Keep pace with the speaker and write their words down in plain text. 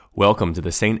Welcome to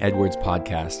the St. Edward's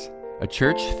Podcast, a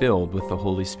church filled with the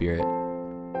Holy Spirit.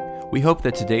 We hope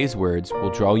that today's words will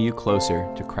draw you closer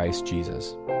to Christ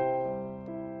Jesus.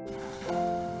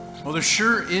 Well, there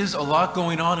sure is a lot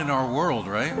going on in our world,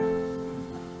 right?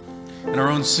 In our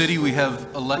own city, we have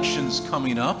elections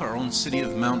coming up. Our own city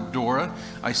of Mount Dora.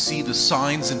 I see the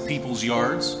signs in people's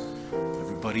yards.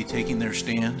 Everybody taking their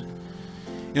stand.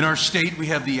 In our state, we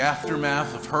have the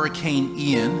aftermath of Hurricane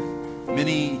Ian.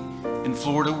 Many in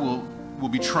Florida will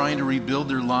be trying to rebuild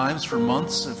their lives for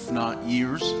months, if not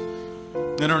years.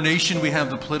 In our nation, we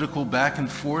have the political back and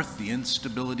forth, the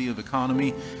instability of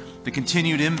economy, the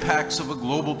continued impacts of a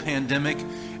global pandemic,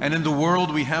 and in the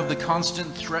world, we have the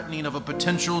constant threatening of a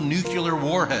potential nuclear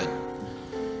warhead.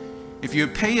 If you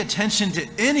pay attention to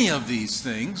any of these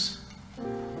things,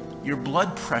 your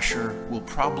blood pressure will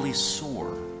probably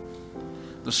soar.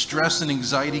 The stress and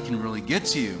anxiety can really get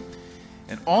to you.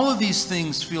 And all of these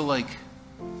things feel like,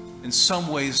 in some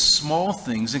ways, small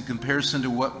things in comparison to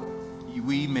what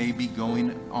we may be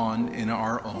going on in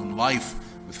our own life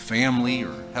with family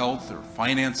or health or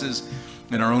finances,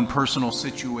 in our own personal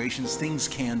situations. Things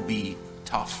can be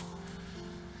tough.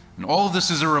 And all of this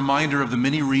is a reminder of the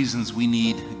many reasons we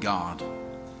need God.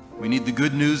 We need the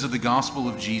good news of the gospel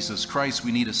of Jesus Christ.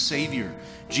 We need a Savior,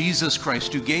 Jesus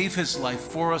Christ, who gave his life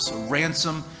for us, a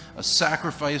ransom, a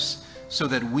sacrifice, so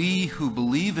that we who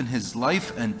believe in his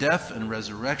life and death and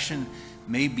resurrection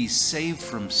may be saved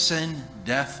from sin,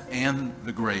 death, and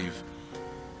the grave.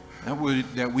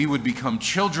 That we would become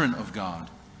children of God,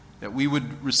 that we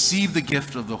would receive the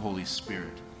gift of the Holy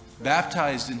Spirit,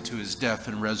 baptized into his death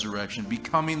and resurrection,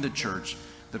 becoming the church,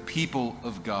 the people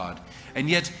of God. And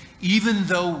yet, even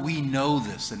though we know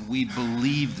this and we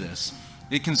believe this,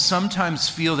 it can sometimes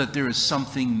feel that there is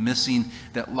something missing,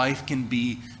 that life can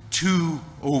be too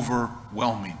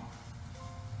overwhelming.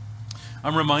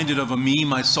 I'm reminded of a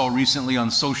meme I saw recently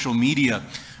on social media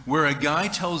where a guy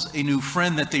tells a new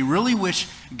friend that they really wish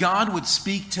God would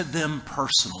speak to them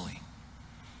personally.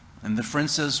 And the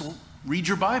friend says, "Well, read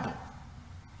your Bible."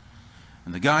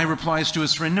 And the guy replies to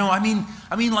his friend, "No, I mean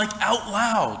like out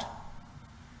loud."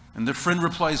 And the friend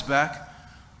replies back,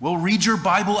 "Well, read your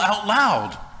Bible out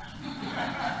loud."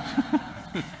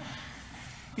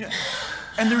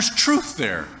 And there's truth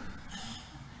there.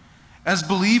 As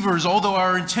believers, although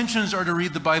our intentions are to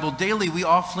read the Bible daily, we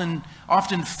often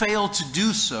fail to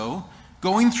do so,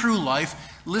 going through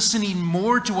life, listening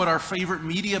more to what our favorite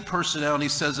media personality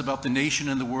says about the nation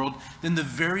and the world than the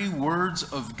very words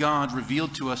of God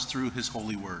revealed to us through his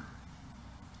holy word.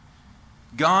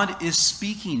 God is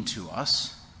speaking to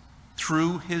us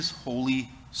through his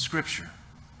holy scripture.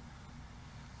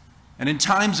 And in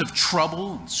times of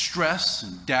trouble and stress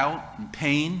and doubt and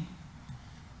pain,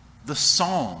 the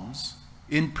Psalms,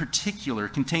 in particular,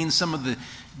 contain some of the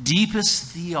deepest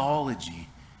theology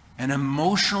and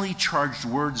emotionally charged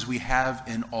words we have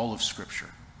in all of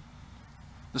Scripture.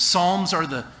 The Psalms are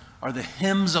the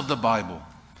hymns of the Bible,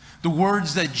 the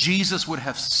words that Jesus would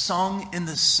have sung in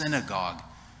the synagogue,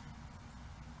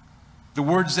 the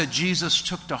words that Jesus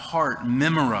took to heart and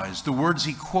memorized, the words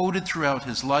he quoted throughout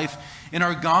his life. In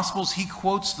our Gospels, he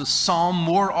quotes the Psalm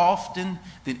more often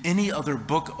than any other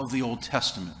book of the Old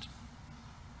Testament.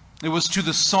 It was to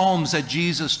the Psalms that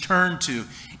Jesus turned to,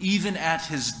 even at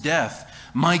his death.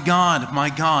 My God,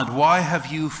 why have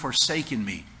you forsaken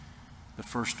me?" The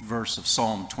first verse of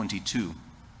Psalm 22.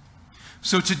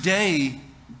 So today,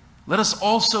 let us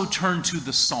also turn to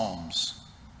the Psalms.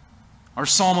 Our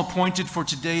psalm appointed for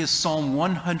today is Psalm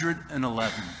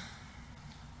 111.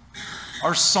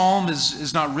 Our psalm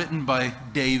is not written by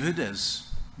David, as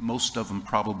most of them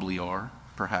probably are,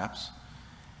 perhaps.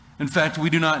 In fact, we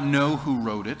do not know who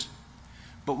wrote it,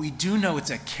 but we do know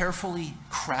it's a carefully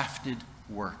crafted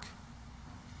work.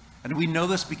 And we know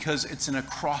this because it's an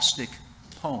acrostic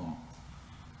poem.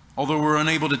 Although we're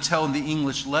unable to tell in the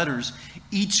English letters,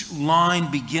 each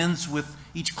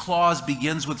clause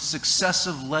begins with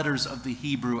successive letters of the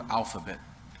Hebrew alphabet.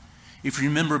 If you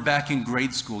remember back in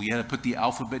grade school, you had to put the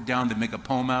alphabet down to make a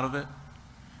poem out of it.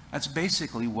 That's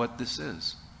basically what this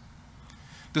is.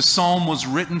 The psalm was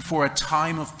written for a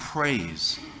time of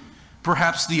praise.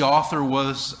 Perhaps the author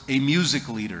was a music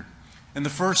leader. And the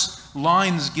first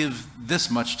lines give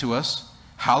this much to us: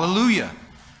 "Hallelujah!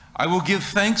 I will give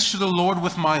thanks to the Lord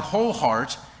with my whole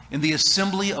heart in the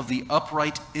assembly of the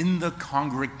upright in the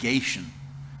congregation."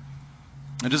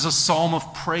 It is a psalm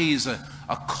of praise, a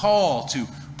call to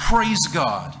praise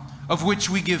God, of which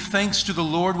we give thanks to the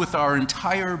Lord with our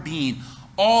entire being,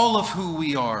 all of who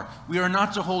we are. We are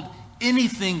not to hold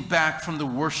anything back from the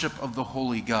worship of the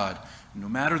holy God. No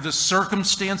matter the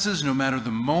circumstances, no matter the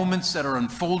moments that are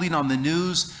unfolding on the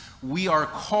news, we are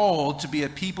called to be a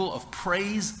people of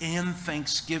praise and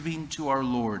thanksgiving to our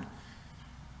Lord.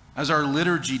 As our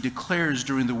liturgy declares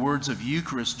during the words of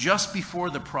Eucharist, just before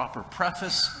the proper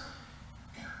preface,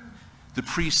 the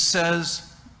priest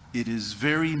says, "It is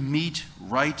very meet,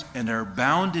 right, and our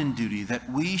bounden duty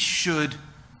that we should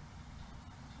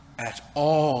at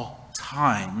all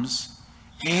times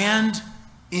and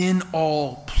in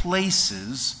all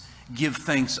places give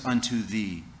thanks unto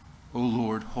thee, O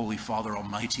Lord, Holy Father,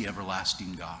 Almighty,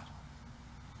 everlasting God."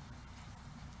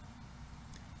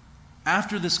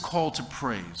 After this call to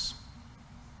praise,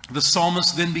 the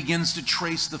psalmist then begins to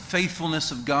trace the faithfulness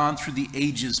of God through the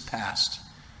ages past.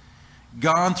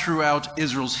 God throughout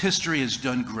Israel's history has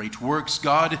done great works.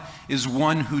 God is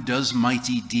one who does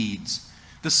mighty deeds.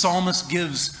 The psalmist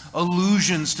gives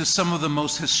allusions to some of the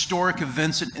most historic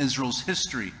events in Israel's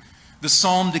history. The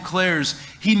psalm declares,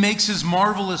 he makes his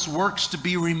marvelous works to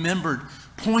be remembered,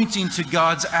 pointing to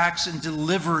God's acts in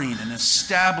delivering and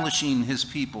establishing his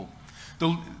people.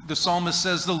 The psalmist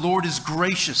says, the Lord is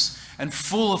gracious and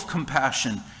full of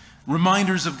compassion,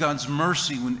 reminders of God's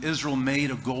mercy when Israel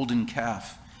made a golden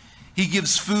calf. He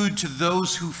gives food to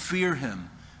those who fear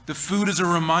him. The food is a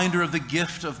reminder of the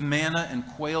gift of manna and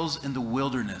quails in the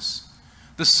wilderness.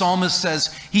 The psalmist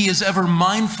says he is ever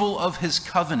mindful of his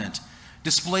covenant,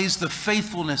 displays the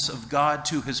faithfulness of God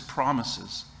to his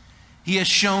promises. He has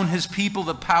shown his people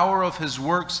the power of his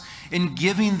works in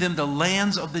giving them the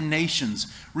lands of the nations,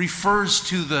 refers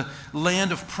to the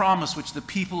land of promise which the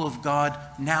people of God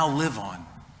now live on.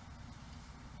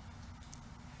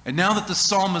 And now that the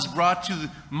psalmist brought to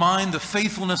mind the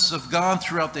faithfulness of God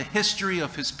throughout the history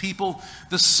of his people,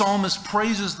 the psalmist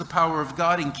praises the power of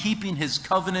God in keeping his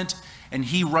covenant, and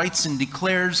he writes and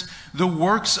declares, the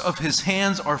works of his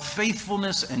hands are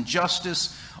faithfulness and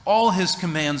justice. All his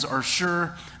commands are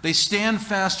sure. They stand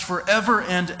fast forever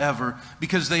and ever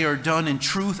because they are done in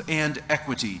truth and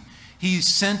equity. He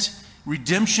sent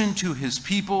redemption to his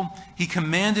people. He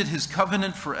commanded his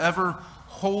covenant forever.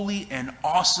 Holy and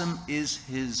awesome is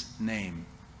his name.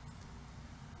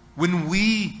 When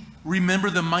we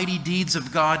remember the mighty deeds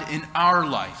of God in our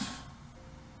life,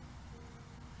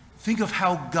 think of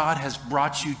how God has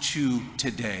brought you to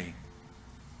today.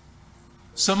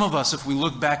 Some of us, if we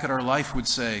look back at our life, would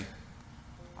say,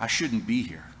 I shouldn't be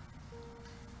here.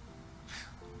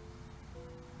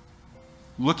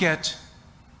 Look at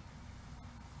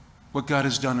what God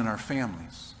has done in our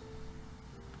families.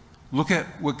 Look at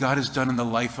what God has done in the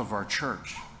life of our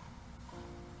church. I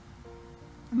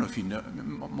don't know if you know,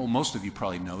 well, most of you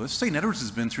probably know this. St. Edward's has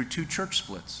been through 2 church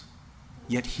splits,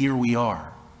 yet here we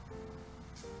are.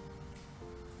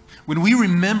 When we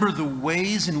remember the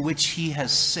ways in which he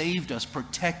has saved us,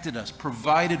 protected us,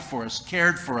 provided for us,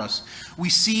 cared for us, we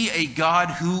see a God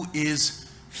who is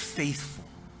faithful,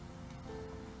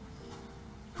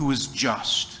 who is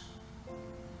just.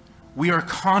 We are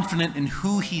confident in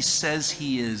who he says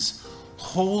he is.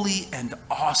 Holy and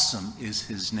awesome is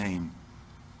his name.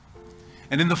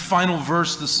 And in the final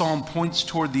verse, the psalm points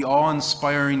toward the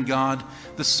awe-inspiring God.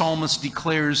 The psalmist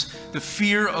declares, the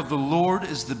fear of the Lord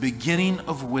is the beginning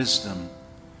of wisdom.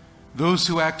 Those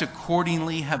who act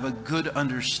accordingly have a good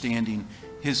understanding.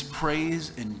 His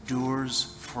praise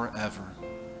endures forever.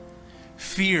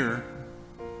 Fear,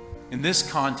 in this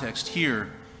context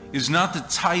here, is not the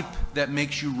type that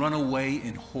makes you run away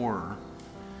in horror,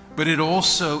 but it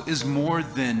also is more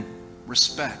than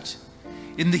respect.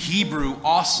 In the Hebrew,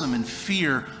 awesome and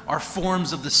fear are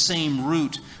forms of the same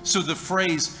root. So the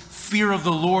phrase, fear of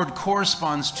the Lord,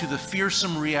 corresponds to the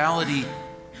fearsome reality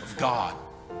of God.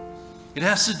 It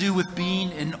has to do with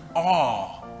being in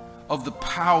awe of the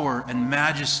power and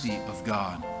majesty of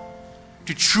God.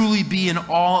 To truly be in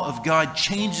awe of God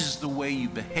changes the way you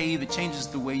behave. It changes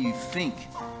the way you think.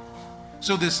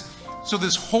 So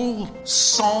this whole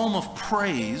psalm of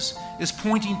praise is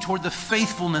pointing toward the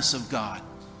faithfulness of God.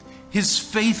 His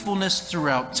faithfulness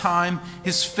throughout time,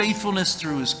 his faithfulness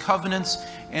through his covenants,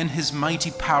 and his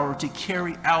mighty power to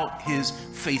carry out his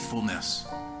faithfulness.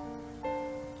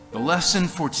 The lesson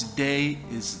for today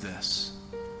is this.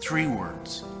 3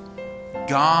 words.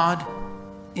 God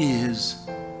is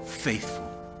faithful.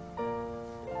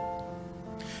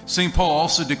 St. Paul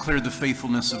also declared the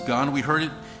faithfulness of God. We heard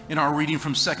it in our reading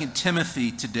from 2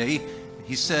 Timothy today.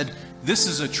 He said, this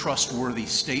is a trustworthy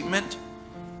statement.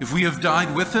 If we have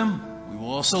died with him, we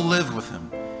will also live with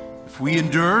him. If we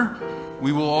endure,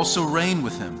 we will also reign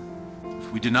with him.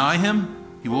 If we deny him,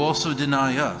 he will also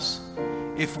deny us.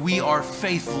 If we are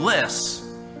faithless,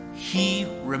 he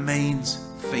remains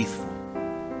faithful,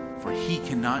 for he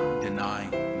cannot deny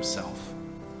himself.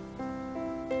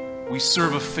 We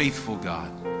serve a faithful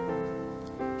God.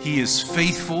 He is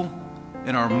faithful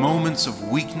in our moments of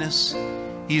weakness.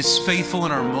 He is faithful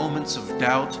in our moments of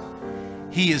doubt.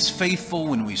 He is faithful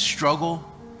when we struggle.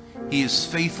 He is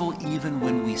faithful even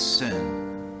when we sin.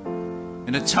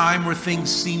 In a time where things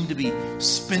seem to be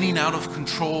spinning out of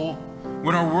control,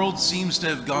 when our world seems to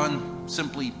have gone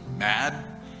simply mad,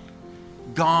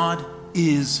 God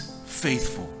is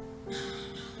faithful.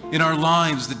 In our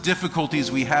lives, the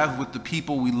difficulties we have with the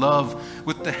people we love,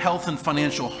 with the health and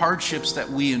financial hardships that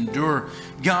we endure,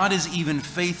 God is even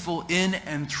faithful in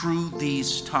and through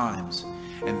these times.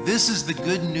 And this is the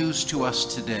good news to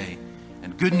us today,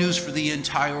 and good news for the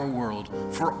entire world,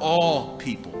 for all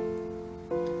people.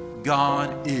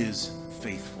 God is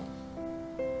faithful.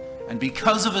 And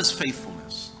because of his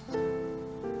faithfulness,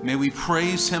 may we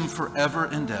praise him forever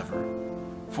and ever,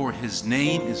 for his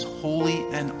name is holy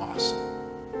and awesome.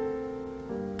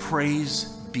 Praise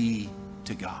be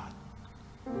to God.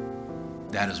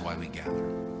 That is why we gather.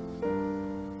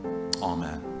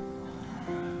 Amen.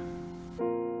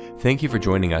 Thank you for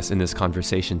joining us in this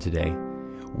conversation today.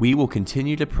 We will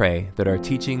continue to pray that our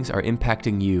teachings are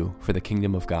impacting you for the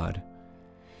kingdom of God.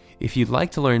 If you'd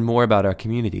like to learn more about our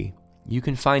community, you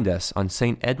can find us on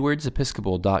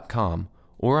stedwardsepiscopal.com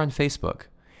or on Facebook.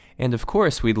 And of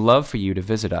course, we'd love for you to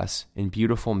visit us in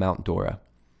beautiful Mount Dora.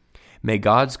 May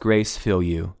God's grace fill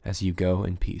you as you go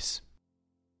in peace.